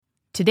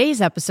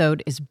Today's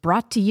episode is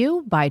brought to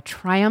you by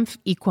Triumph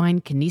Equine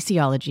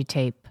Kinesiology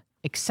Tape.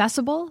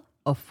 Accessible,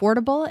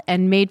 affordable,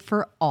 and made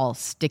for all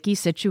sticky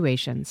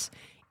situations.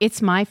 It's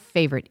my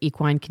favorite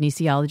equine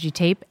kinesiology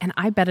tape, and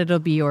I bet it'll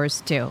be yours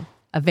too.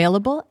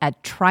 Available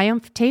at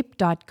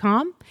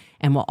triumphtape.com,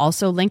 and we'll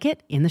also link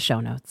it in the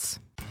show notes.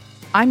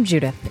 I'm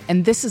Judith,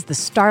 and this is the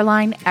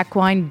Starline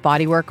Equine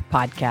Bodywork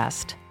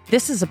Podcast.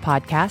 This is a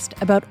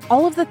podcast about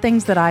all of the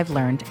things that I've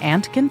learned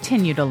and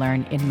continue to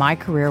learn in my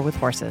career with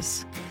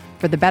horses.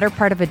 For the better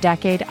part of a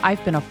decade,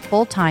 I've been a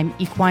full-time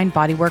equine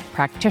bodywork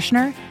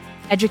practitioner,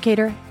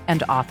 educator,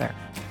 and author.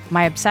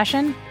 My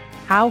obsession?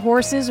 How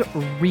horses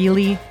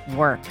really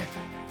work.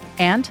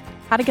 And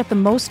how to get the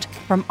most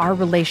from our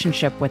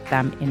relationship with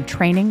them in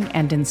training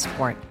and in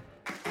sport.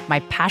 My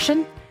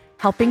passion?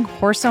 Helping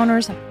horse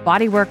owners,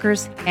 body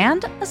workers,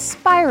 and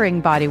aspiring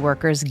body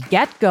workers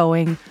get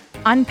going,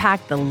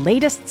 unpack the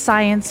latest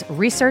science,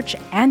 research,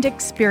 and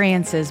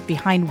experiences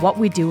behind what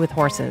we do with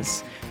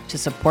horses to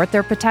support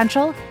their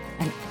potential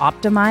and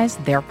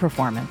optimize their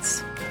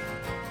performance.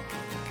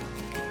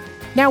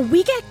 Now,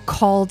 we get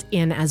called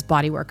in as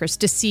body workers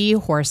to see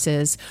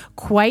horses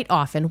quite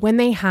often when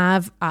they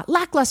have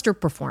lackluster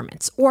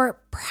performance,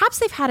 or perhaps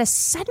they've had a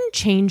sudden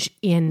change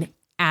in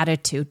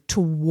attitude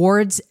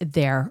towards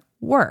their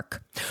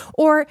work.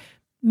 Or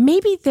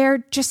maybe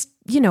they're just,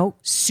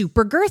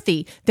 super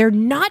girthy. They're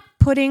not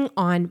putting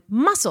on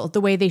muscle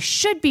the way they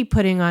should be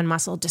putting on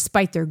muscle,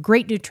 despite their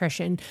great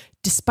nutrition,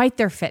 despite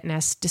their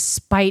fitness,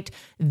 despite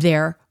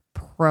their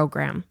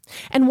program.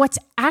 And what's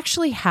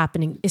actually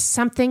happening is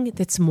something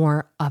that's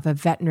more of a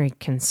veterinary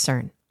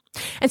concern.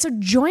 And so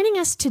joining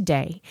us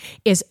today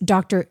is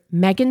Dr.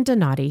 Megan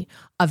Donati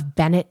of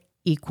Bennett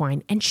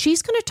Equine, and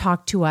she's going to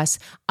talk to us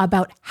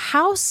about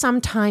how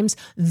sometimes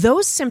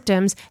those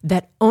symptoms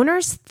that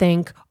owners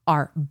think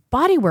are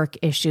bodywork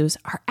issues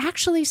are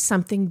actually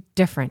something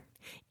different.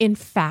 In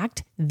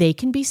fact, they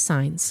can be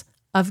signs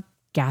of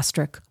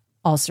gastric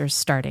ulcers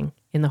starting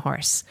in the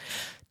horse.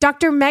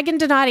 Dr. Megan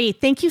Donati,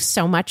 thank you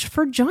so much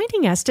for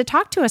joining us to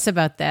talk to us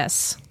about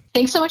this.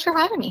 Thanks so much for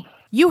having me.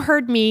 You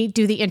heard me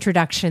do the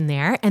introduction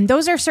there, and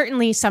those are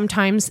certainly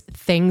sometimes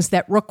things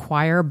that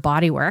require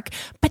body work,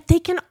 but they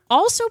can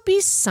also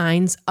be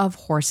signs of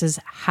horses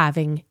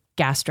having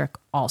gastric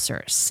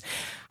ulcers.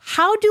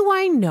 How do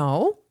I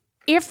know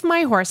if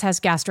my horse has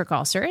gastric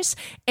ulcers,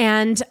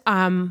 and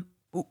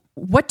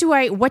what do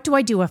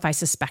I do if I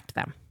suspect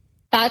them?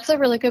 That's a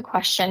really good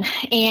question.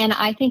 And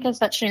I think as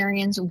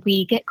veterinarians,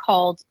 we get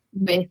called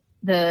for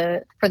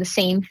the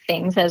same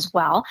things as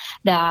well,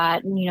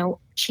 that,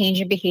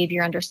 change in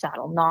behavior under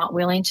saddle, not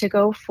willing to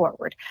go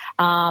forward.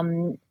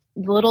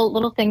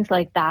 Little things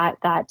like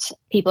that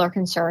people are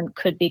concerned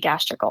could be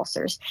gastric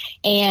ulcers.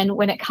 And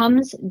when it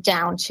comes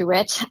down to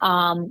it,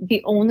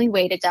 the only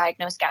way to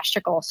diagnose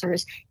gastric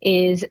ulcers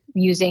is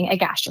using a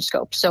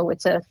gastroscope. So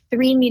it's a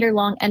 3-meter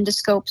long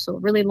endoscope, so a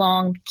really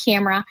long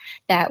camera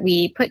that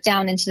we put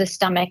down into the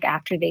stomach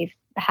after they've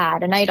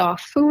had a night off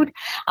food,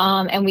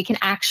 and we can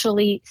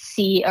actually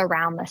see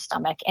around the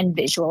stomach and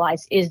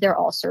visualize, is there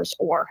ulcers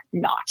or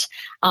not?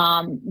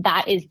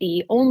 That is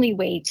the only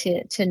way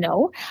to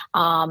know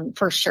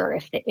for sure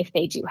if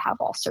they do have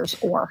ulcers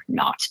or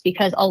not,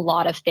 because a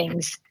lot of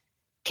things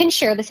can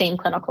share the same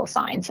clinical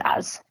signs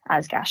as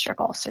gastric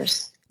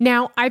ulcers.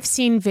 Now, I've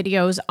seen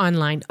videos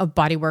online of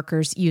body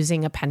workers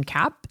using a pen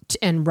cap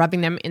and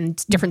rubbing them in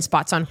different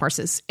spots on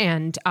horses.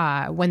 And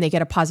when they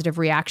get a positive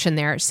reaction,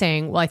 they're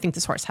saying, well, I think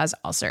this horse has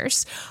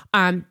ulcers.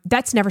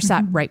 That's never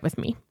sat right with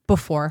me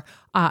before.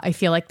 I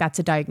feel like that's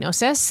a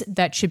diagnosis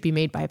that should be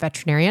made by a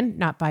veterinarian,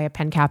 not by a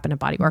pen cap and a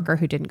body worker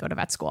who didn't go to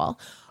vet school.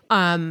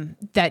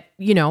 That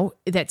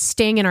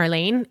staying in our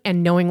lane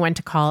and knowing when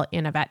to call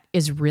in a vet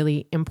is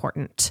really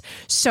important.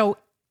 So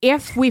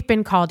if we've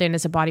been called in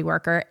as a body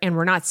worker and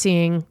we're not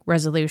seeing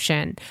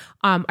resolution,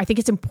 I think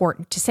it's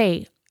important to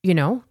say,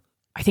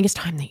 I think it's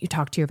time that you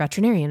talk to your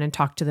veterinarian and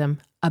talk to them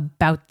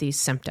about these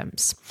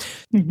symptoms.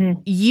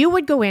 Mm-hmm. You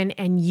would go in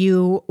and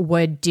you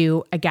would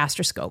do a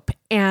gastroscope.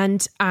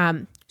 And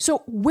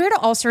so where do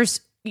ulcers,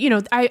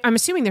 I'm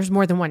assuming there's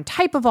more than one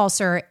type of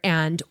ulcer,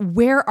 and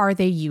where are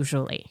they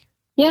usually?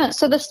 Yeah,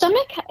 so the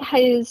stomach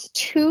has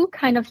two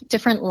kind of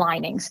different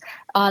linings.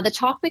 The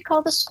top we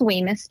call the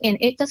squamous, and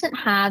it doesn't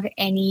have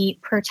any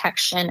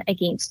protection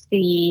against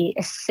the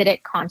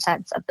acidic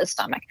contents of the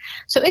stomach.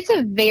 So it's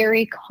a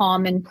very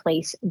common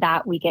place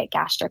that we get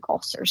gastric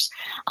ulcers,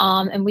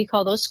 and we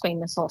call those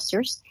squamous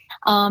ulcers.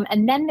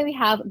 And then we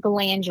have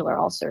glandular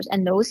ulcers,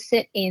 and those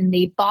sit in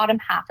the bottom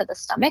half of the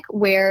stomach,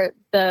 where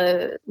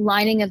the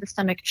lining of the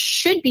stomach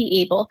should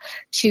be able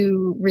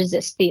to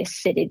resist the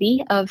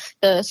acidity of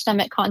the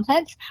stomach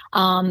contents.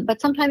 But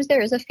sometimes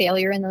there is a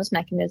failure in those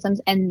mechanisms,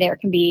 and there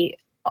can be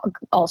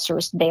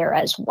ulcers there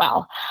as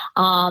well.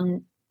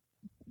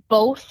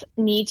 Both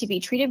need to be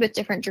treated with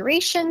different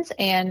durations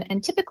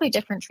and typically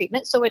different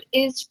treatments. So it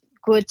is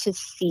good to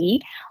see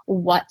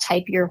what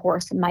type your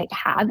horse might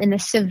have and the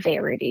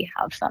severity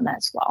of them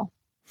as well.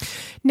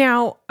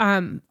 Now,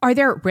 are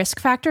there risk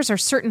factors? Are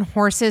certain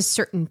horses,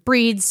 certain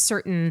breeds,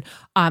 certain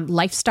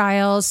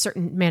lifestyles,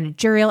 certain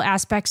managerial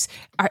aspects,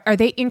 are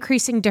they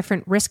increasing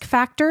different risk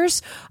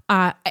factors?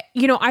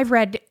 I've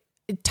read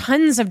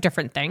tons of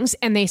different things,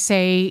 and they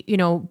say,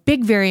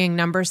 big varying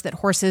numbers that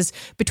horses,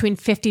 between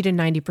 50 to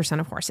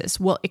 90% of horses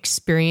will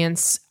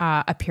experience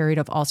a period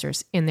of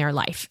ulcers in their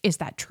life. Is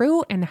that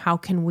true? And how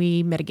can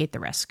we mitigate the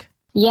risk?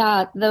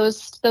 Yeah,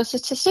 those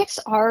statistics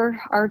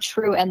are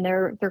true, and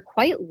they're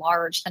quite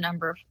large. The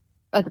number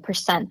of the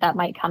percent that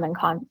might come in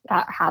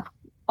have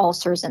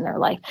ulcers in their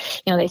life.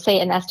 They say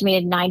an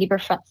estimated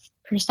 90%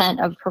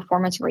 of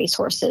performance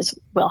racehorses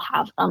will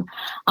have them,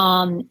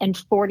 and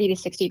 40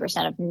 to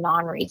 60% of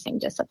non-racing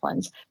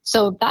disciplines.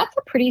 So that's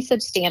a pretty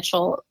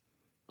substantial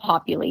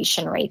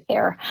population right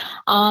there.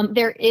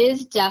 There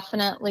is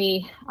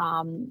definitely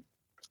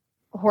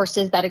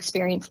horses that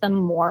experience them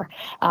more.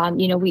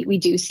 We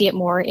do see it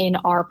more in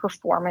our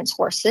performance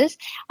horses.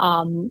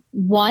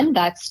 One,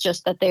 that's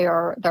just that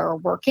they're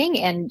working,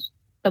 and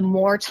the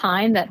more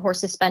time that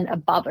horses spend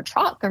above a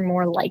trot, they're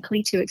more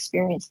likely to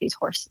experience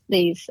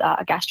these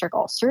gastric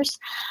ulcers.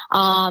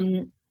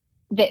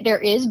 There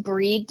is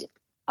breed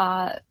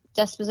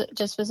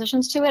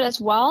dispositions to it as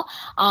well,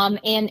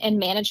 and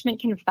management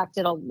can affect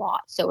it a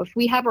lot. So if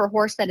we have a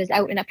horse that is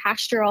out in a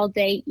pasture all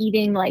day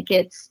eating like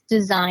it's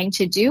designed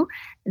to do,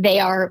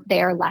 they are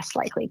less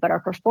likely. But our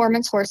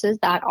performance horses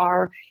that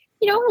are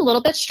a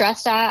little bit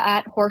stressed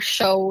at horse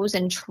shows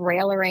and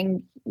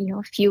trailering,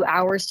 a few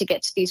hours to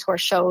get to these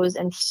horse shows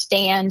and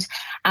stand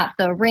at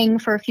the ring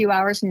for a few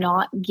hours,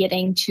 not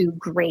getting to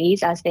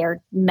graze as they're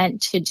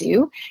meant to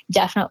do,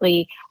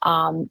 definitely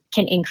can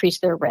increase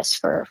their risk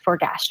for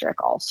gastric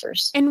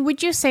ulcers. And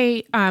would you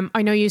say,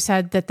 I know you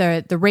said that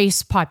the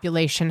race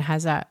population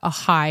has a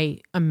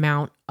high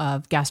amount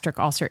of gastric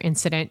ulcer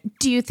incident.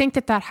 Do you think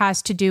that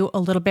has to do a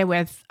little bit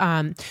with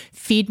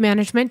feed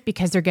management,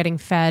 because they're getting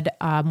fed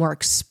more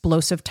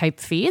explosive type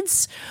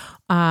feeds?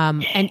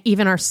 And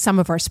even some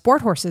of our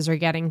sport horses are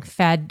getting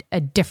fed a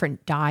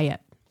different diet.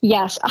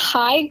 Yes,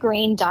 high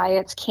grain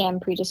diets can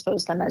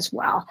predispose them as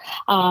well.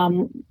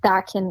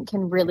 That can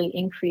really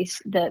increase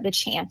the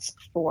chance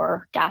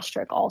for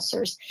gastric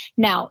ulcers.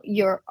 Now,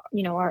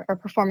 our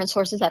performance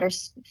horses that are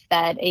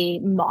fed a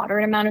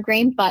moderate amount of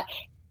grain, but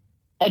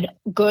a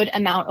good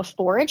amount of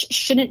forage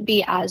shouldn't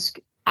be as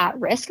at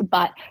risk,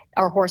 but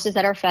our horses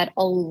that are fed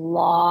a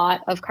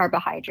lot of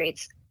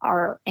carbohydrates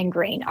and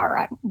grain are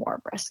at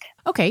more risk.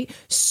 Okay.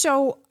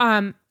 So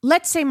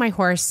let's say my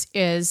horse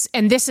is,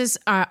 and this is,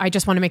 I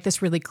just want to make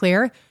this really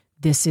clear.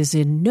 This is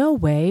in no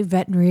way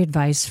veterinary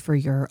advice for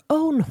your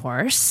own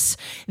horse.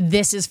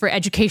 This is for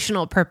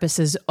educational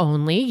purposes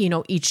only.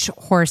 Each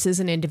horse is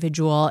an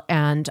individual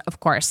and,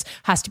 of course,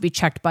 has to be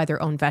checked by their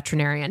own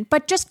veterinarian.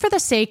 But just for the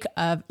sake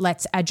of,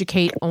 let's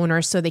educate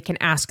owners so they can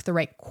ask the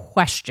right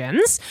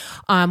questions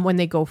when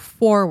they go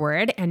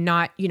forward, and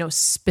not,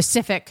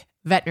 specific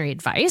veterinary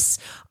advice.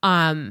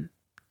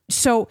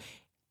 So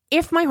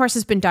if my horse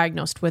has been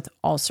diagnosed with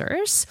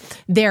ulcers,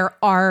 there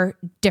are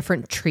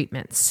different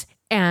treatments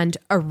and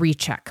a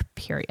recheck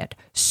period.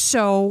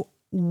 So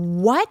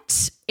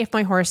what, if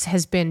my horse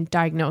has been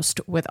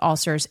diagnosed with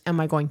ulcers, am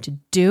I going to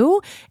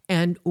do?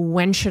 And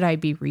when should I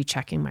be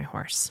rechecking my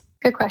horse?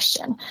 Good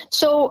question.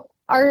 So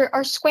our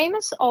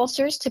squamous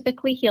ulcers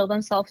typically heal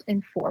themselves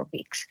in 4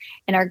 weeks.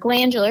 And our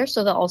glandular,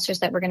 so the ulcers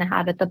that we're going to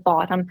have at the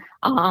bottom,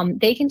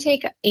 they can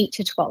take 8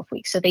 to 12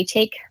 weeks. So they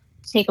take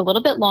a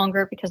little bit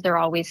longer because they're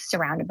always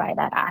surrounded by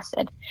that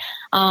acid.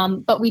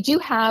 But we do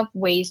have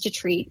ways to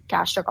treat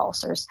gastric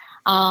ulcers.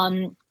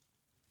 We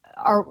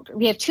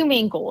have 2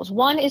 main goals.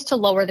 One is to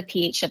lower the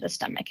pH of the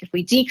stomach. If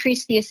we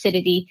decrease the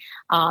acidity,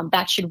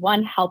 that should,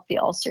 one, help the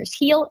ulcers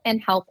heal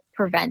and help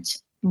prevent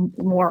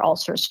more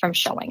ulcers from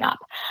showing up.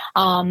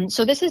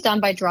 So this is done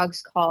by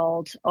drugs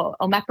called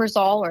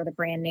omeprazole, or the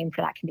brand name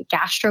for that can be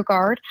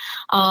Gastrogard,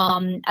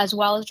 as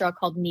well as a drug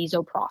called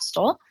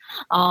misoprostol.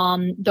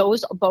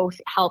 Those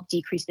both help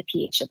decrease the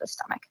pH of the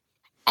stomach.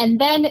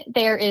 And then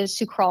there is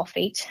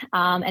sucralfate,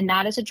 and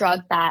that is a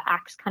drug that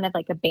acts kind of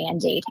like a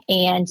Band-Aid,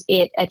 and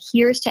it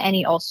adheres to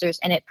any ulcers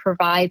and it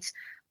provides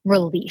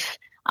relief.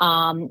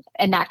 And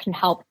that can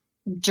help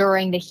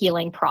during the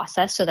healing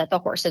process so that the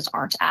horses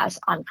aren't as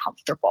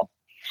uncomfortable.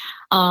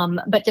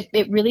 But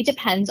it really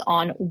depends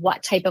on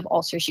what type of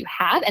ulcers you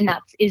have. And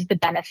that is the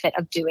benefit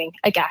of doing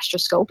a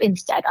gastroscope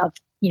instead of,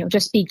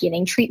 just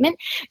beginning treatment,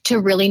 to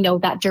really know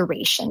that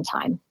duration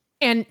time.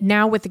 And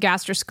now with the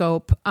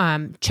gastroscope,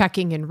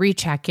 checking and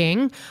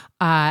rechecking,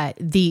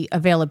 the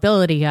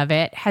availability of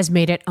it has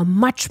made it a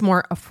much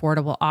more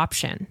affordable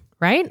option,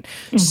 right?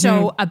 Mm-hmm.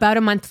 So about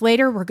a month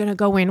later, we're going to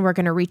go in, we're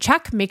going to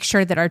recheck, make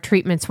sure that our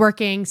treatment's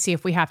working, see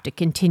if we have to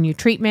continue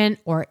treatment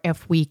or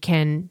if we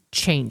can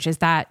change. Is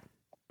that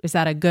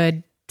a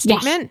good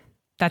statement?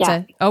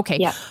 Yes. Okay.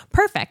 Yeah.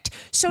 Perfect.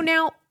 So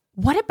now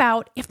what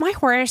about if my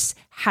horse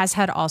has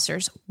had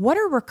ulcers? What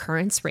are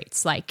recurrence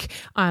rates like?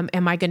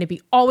 Am I going to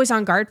be always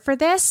on guard for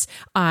this?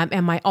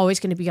 Am I always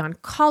going to be on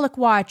colic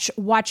watch,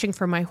 watching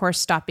for my horse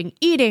stopping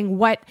eating?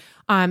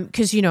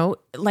 Because,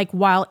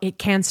 while it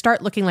can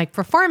start looking like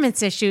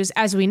performance issues,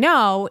 as we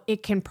know,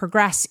 it can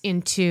progress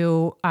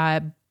into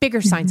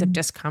bigger signs of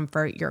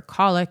discomfort, your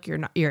colic,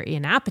 your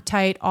in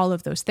appetite, all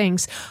of those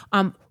things.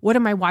 What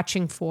am I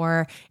watching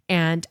for,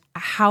 and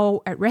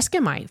how at risk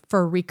am I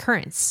for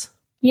recurrence?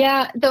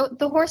 Yeah,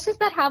 the horses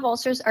that have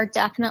ulcers are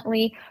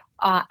definitely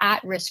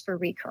at risk for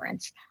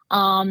recurrence.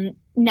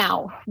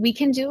 Now, we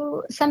can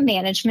do some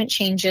management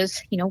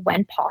changes,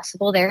 when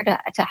possible there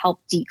to help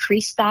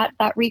decrease that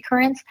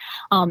recurrence.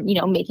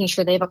 Making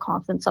sure they have a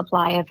constant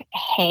supply of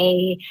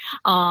hay,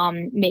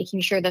 making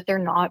sure that they're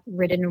not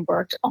ridden and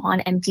worked on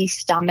empty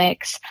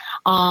stomachs,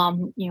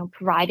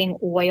 providing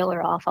oil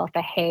or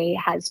alfalfa hay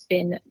has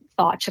been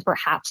thought to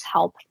perhaps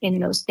help in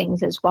those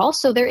things as well.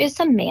 So there is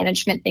some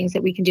management things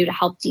that we can do to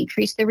help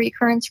decrease the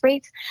recurrence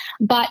rates.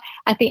 But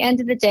at the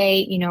end of the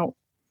day,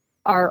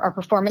 our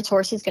performance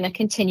horse is going to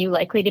continue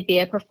likely to be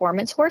a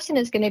performance horse and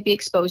is going to be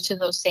exposed to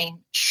those same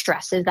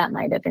stresses that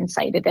might have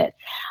incited it.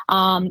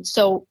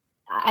 So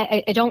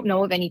I don't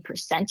know of any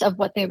percent of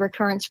what the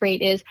recurrence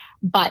rate is,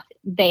 but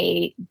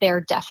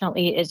there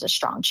definitely is a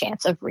strong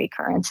chance of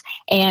recurrence.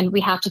 And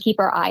we have to keep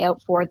our eye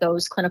out for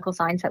those clinical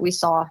signs that we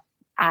saw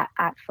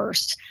at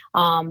first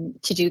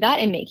to do that,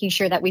 and making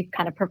sure that we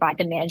kind of provide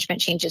the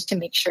management changes to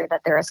make sure that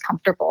they're as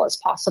comfortable as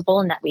possible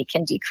and that we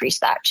can decrease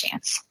that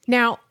chance.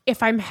 Now,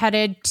 if I'm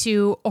headed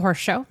to a horse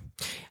show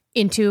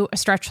into a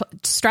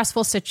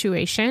stressful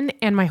situation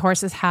and my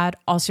horse has had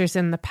ulcers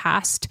in the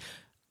past,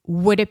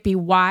 would it be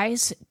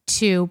wise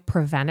to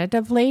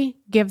preventatively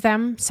give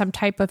them some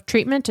type of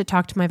treatment, to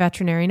talk to my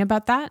veterinarian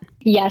about that?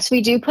 Yes,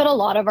 we do put a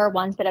lot of our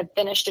ones that have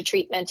finished a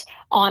treatment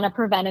on a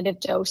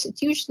preventative dose.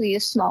 It's usually a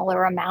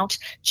smaller amount,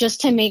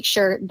 just to make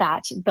sure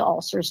that the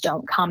ulcers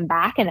don't come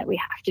back and that we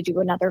have to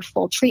do another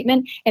full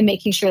treatment, and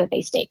making sure that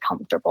they stay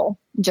comfortable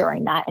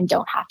during that and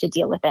don't have to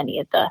deal with any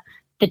of the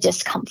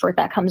discomfort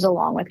that comes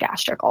along with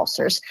gastric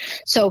ulcers.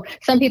 So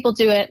some people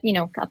do it,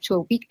 up to a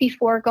week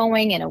before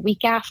going and a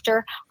week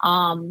after.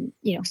 Some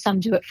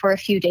do it for a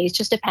few days,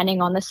 just depending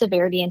on the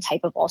severity and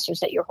type of ulcers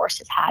that your horse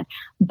has had.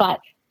 But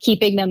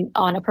keeping them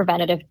on a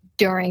preventative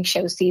during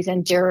show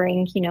season,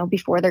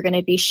 before they're going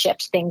to be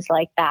shipped, things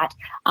like that.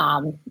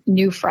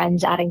 New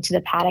friends adding to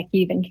the paddock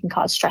even can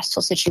cause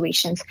stressful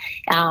situations,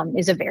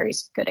 is a very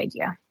good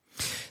idea.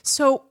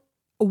 So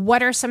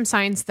what are some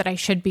signs that I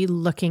should be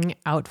looking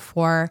out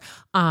for,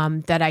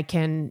 that I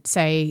can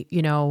say,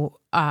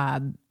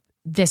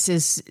 this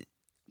is,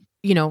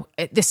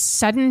 this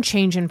sudden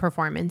change in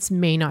performance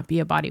may not be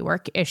a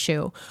bodywork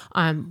issue.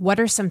 What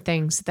are some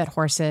things that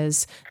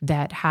horses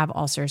that have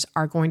ulcers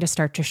are going to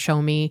start to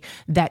show me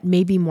that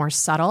may be more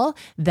subtle,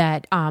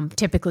 that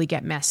typically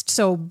get missed?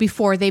 So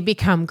before they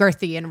become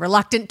girthy and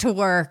reluctant to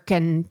work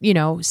and,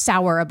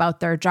 sour about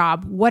their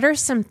job, what are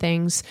some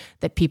things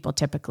that people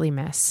typically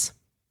miss?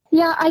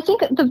 Yeah, I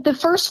think the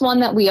first one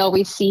that we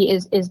always see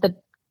is the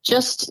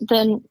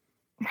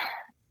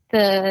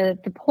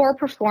poor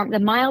the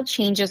mild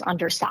changes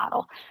under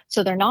saddle.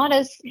 So they're not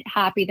as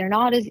happy, they're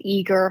not as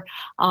eager,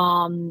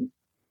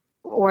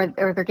 or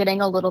they're getting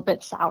a little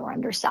bit sour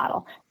under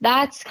saddle.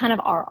 That's kind of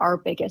our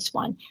biggest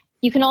one.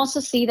 You can also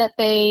see that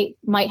they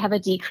might have a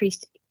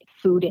decreased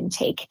food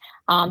intake,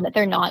 that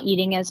they're not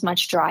eating as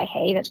much dry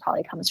hay. That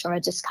probably comes from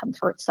a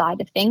discomfort side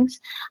of things.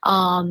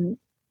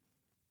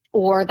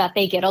 Or that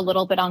they get a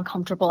little bit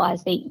uncomfortable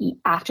as they eat,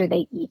 after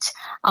they eat.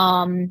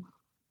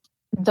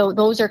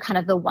 Those are kind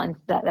of the ones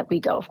that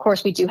we go. Of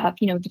course, we do have,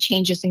 the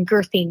changes in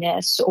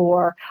girthiness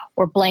or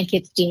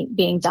blankets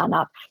being done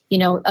up.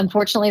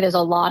 Unfortunately, there's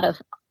a lot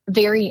of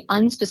very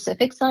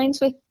unspecific signs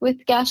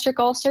with gastric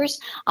ulcers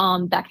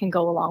that can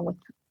go along with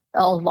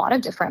a lot of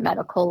different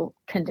medical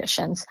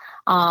conditions.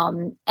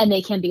 And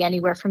they can be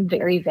anywhere from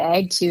very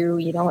vague to,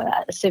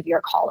 a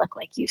severe colic,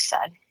 like you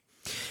said.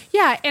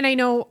 Yeah. And I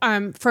know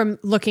from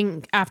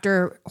looking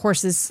after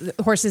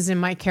horses in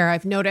my care,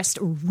 I've noticed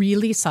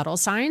really subtle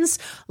signs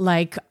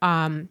like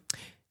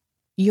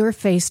your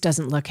face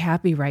doesn't look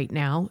happy right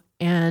now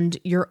and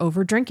you're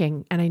over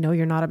drinking. And I know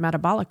you're not a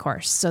metabolic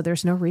horse, so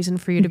there's no reason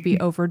for you to be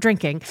over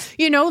drinking.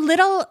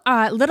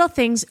 Little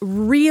things.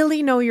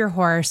 Really know your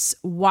horse,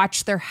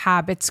 watch their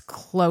habits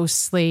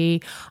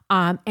closely,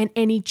 and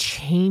any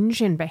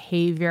change in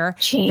behavior.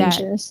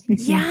 Changes.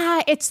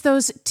 It's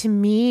those, to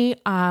me,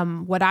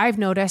 what I've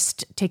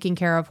noticed taking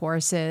care of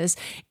horses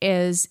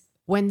is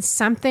when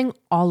something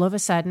all of a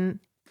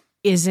sudden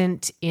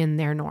isn't in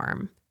their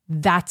norm.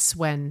 That's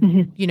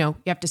when, you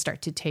have to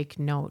start to take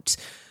note.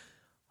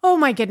 Oh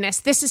my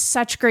goodness. This is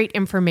such great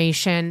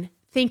information.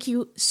 Thank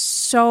you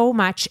so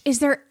much. Is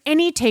there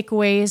any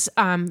takeaways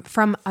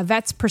from a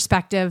vet's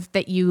perspective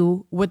that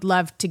you would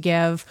love to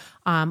give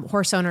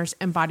horse owners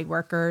and body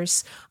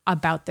workers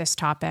about this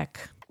topic?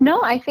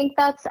 No, I think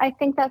that's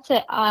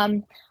it.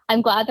 I'm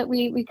glad that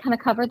we kind of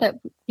covered that,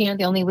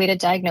 the only way to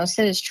diagnose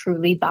it is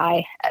truly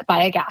by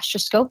a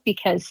gastroscope,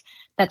 because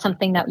that's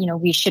something that,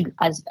 we should,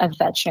 as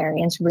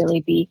veterinarians,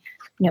 really be,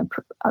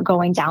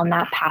 going down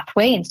that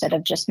pathway instead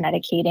of just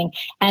medicating.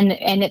 And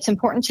it's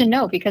important to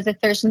know, because if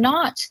there's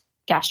not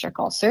gastric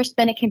ulcers,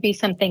 then it can be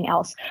something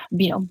else,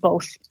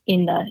 both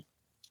in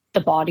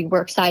the body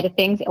work side of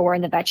things or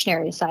in the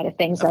veterinary side of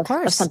things of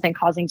something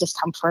causing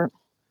discomfort.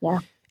 Yeah.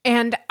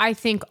 And I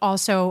think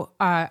also,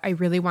 I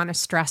really want to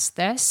stress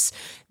this,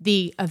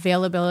 the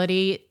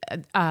availability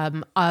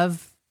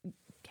of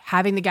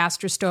having the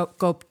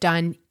gastroscope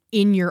done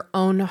in your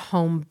own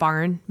home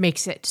barn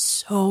makes it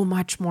so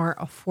much more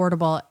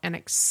affordable and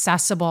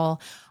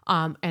accessible,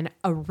 and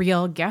a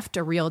real gift,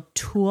 a real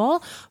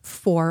tool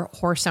for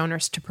horse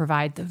owners to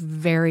provide the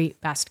very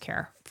best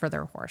care for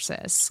their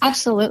horses.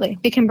 Absolutely.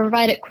 We can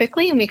provide it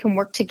quickly, and we can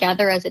work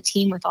together as a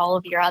team with all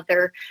of your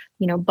other,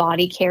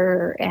 body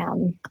care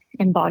and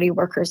body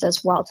workers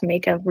as well to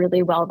make a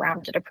really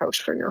well-rounded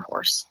approach for your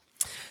horse.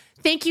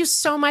 Thank you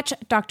so much,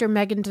 Dr.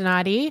 Megan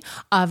Donati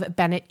of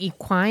Bennett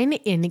Equine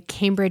in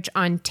Cambridge,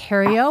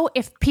 Ontario.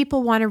 If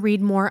people want to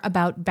read more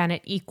about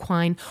Bennett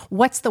Equine,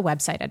 what's the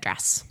website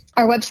address?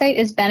 Our website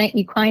is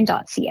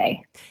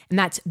bennetequine.ca. And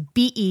that's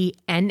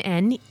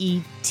BENNETT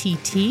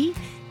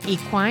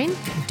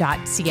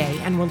equine.ca.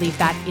 And we'll leave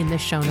that in the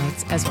show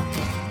notes as well.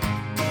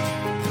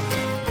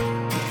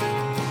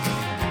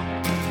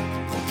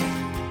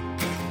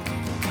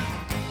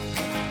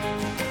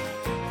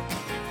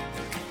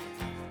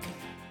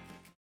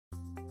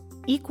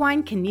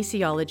 Equine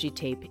kinesiology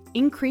tape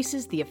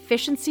increases the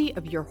efficiency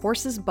of your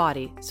horse's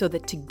body so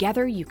that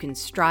together you can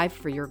strive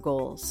for your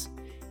goals.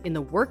 In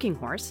the working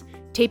horse,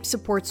 tape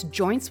supports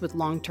joints with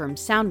long-term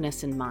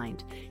soundness in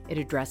mind. It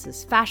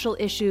addresses fascial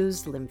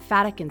issues,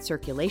 lymphatic and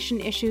circulation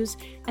issues,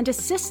 and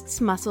assists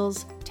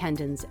muscles,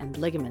 tendons, and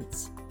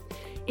ligaments.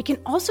 It can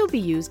also be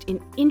used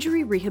in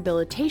injury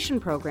rehabilitation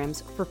programs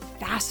for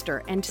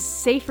faster and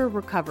safer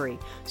recovery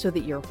so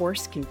that your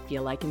horse can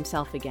feel like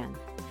himself again.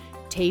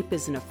 Tape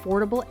is an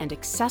affordable and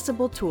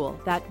accessible tool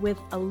that, with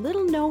a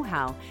little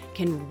know-how,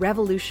 can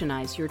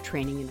revolutionize your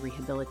training and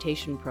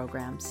rehabilitation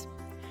programs.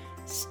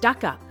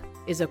 Stuck Up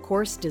is a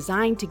course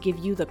designed to give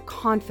you the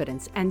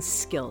confidence and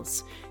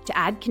skills to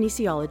add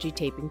kinesiology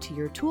taping to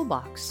your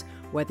toolbox,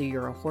 whether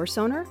you're a horse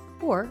owner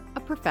or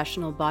a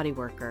professional body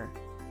worker.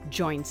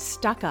 Join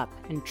Stuck Up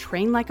and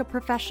train like a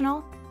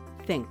professional,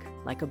 think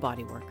like a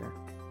body worker.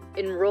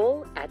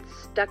 Enroll at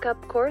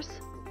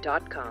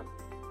stuckupcourse.com.